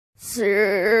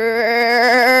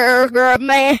Man,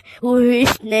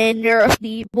 who's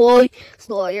the boy,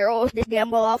 so you're all the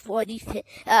gamble off what he said.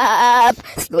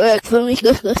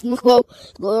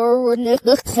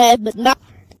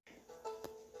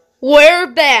 We're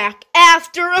back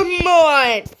after a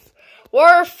month.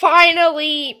 We're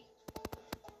finally.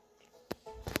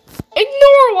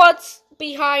 Ignore what's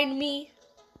behind me.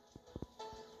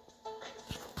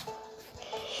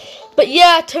 But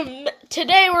yeah,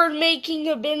 today we're making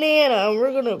a banana.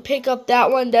 We're gonna pick up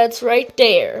that one that's right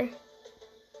there.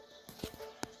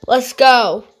 Let's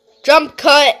go. Jump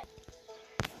cut.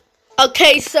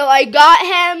 Okay, so I got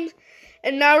him,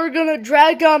 and now we're gonna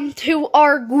drag him to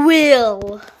our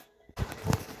wheel.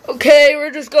 Okay,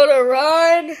 we're just gonna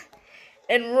run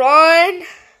and run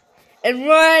and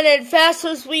run as fast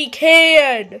as we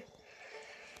can.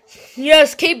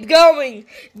 Yes, keep going.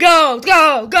 Go,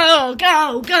 go, go,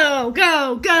 go, go,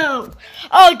 go, go.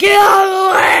 Oh, get out of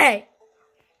the way.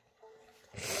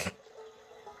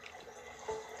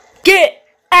 Get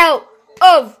out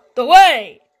of the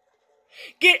way.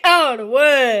 Get out of the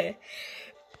way.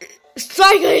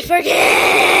 Cycling for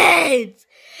kids.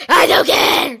 I don't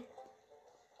care.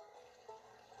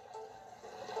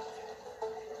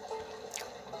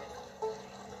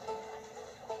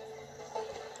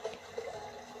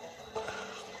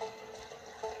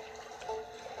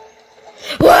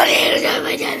 What are you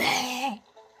doing to me?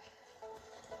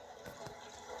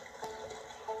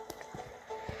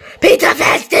 Pizza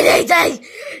Fest and anything!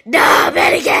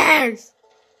 Nobody cares!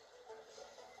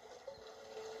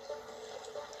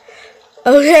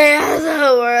 Okay, I don't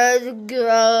know where I'm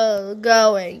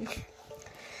going.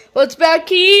 What's back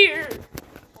here?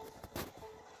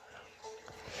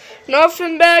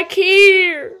 Nothing back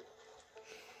here.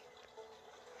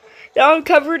 Now I'm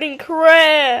covered in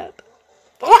crap.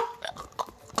 What?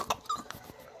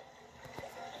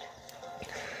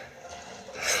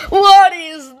 What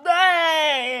is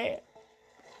that?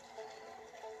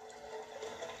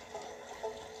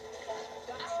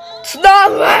 It's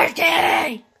not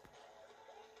working!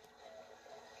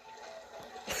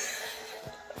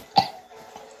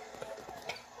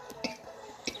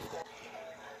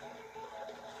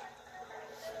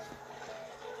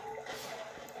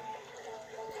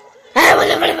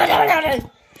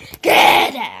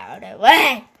 Get out of the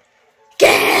way!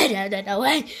 Get out of the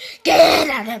way! Get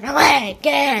out of the way!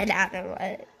 Get out of the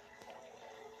way!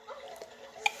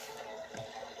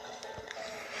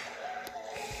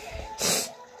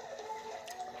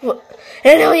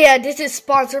 And oh yeah, this is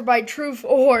sponsored by Truth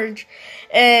Orange.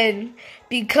 And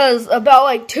because about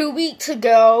like 2 weeks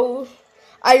ago,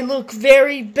 I look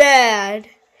very bad.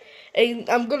 And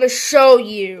I'm gonna show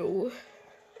you.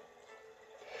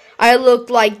 I look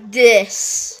like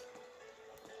this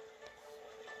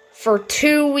for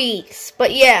 2 weeks.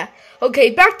 But yeah, okay,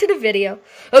 back to the video.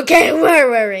 Okay, where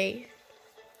were we?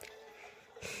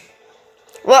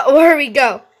 Where we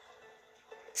go?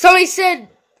 Somebody said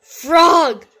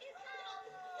frog.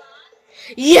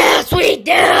 Yes, we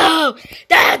do.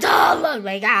 That's all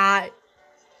we got.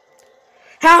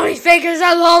 How many fingers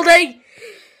I'm holding?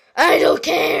 I don't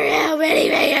care how many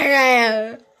fingers I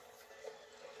have.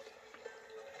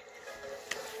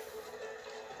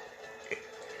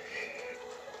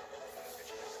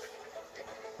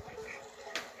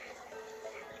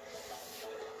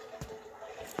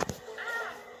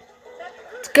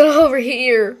 Let's go over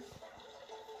here.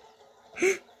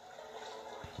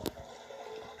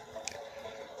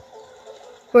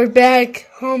 We're back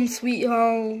home sweet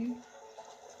home.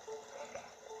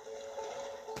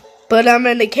 But I'm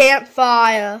in the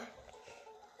campfire.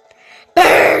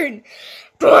 Burn!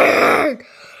 Burn!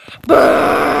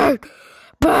 Burn!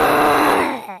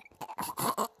 Burn!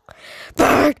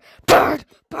 Burn! Burn!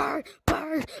 Burn!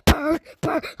 Burn! Burn!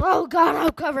 Burn! Oh God,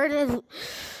 I'm covered in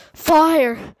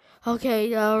fire. Okay,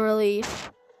 now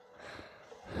relief.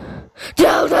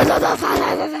 No, no, no, no,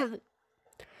 no, no, no.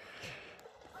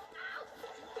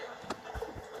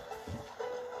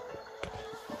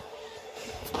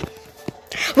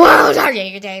 What are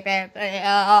you doing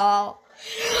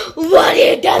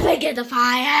in the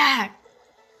fire?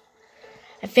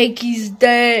 I think he's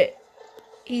dead.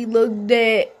 He looked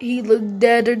dead. He looked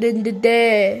deader than the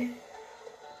dead.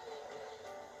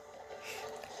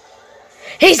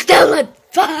 He's still on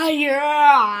fire.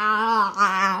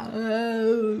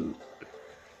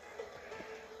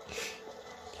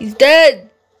 He's dead.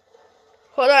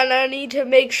 Hold on, I need to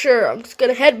make sure. I'm just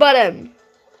gonna headbutt him.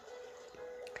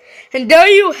 And there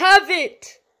you have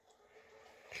it.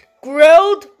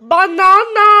 Grilled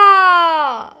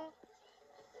banana.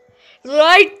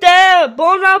 Right there.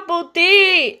 Bon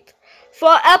appetit.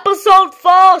 for episode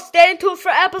 4. Stay tuned for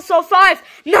episode 5.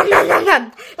 Nom nom nom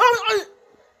nom.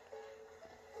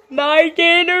 My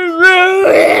dinner.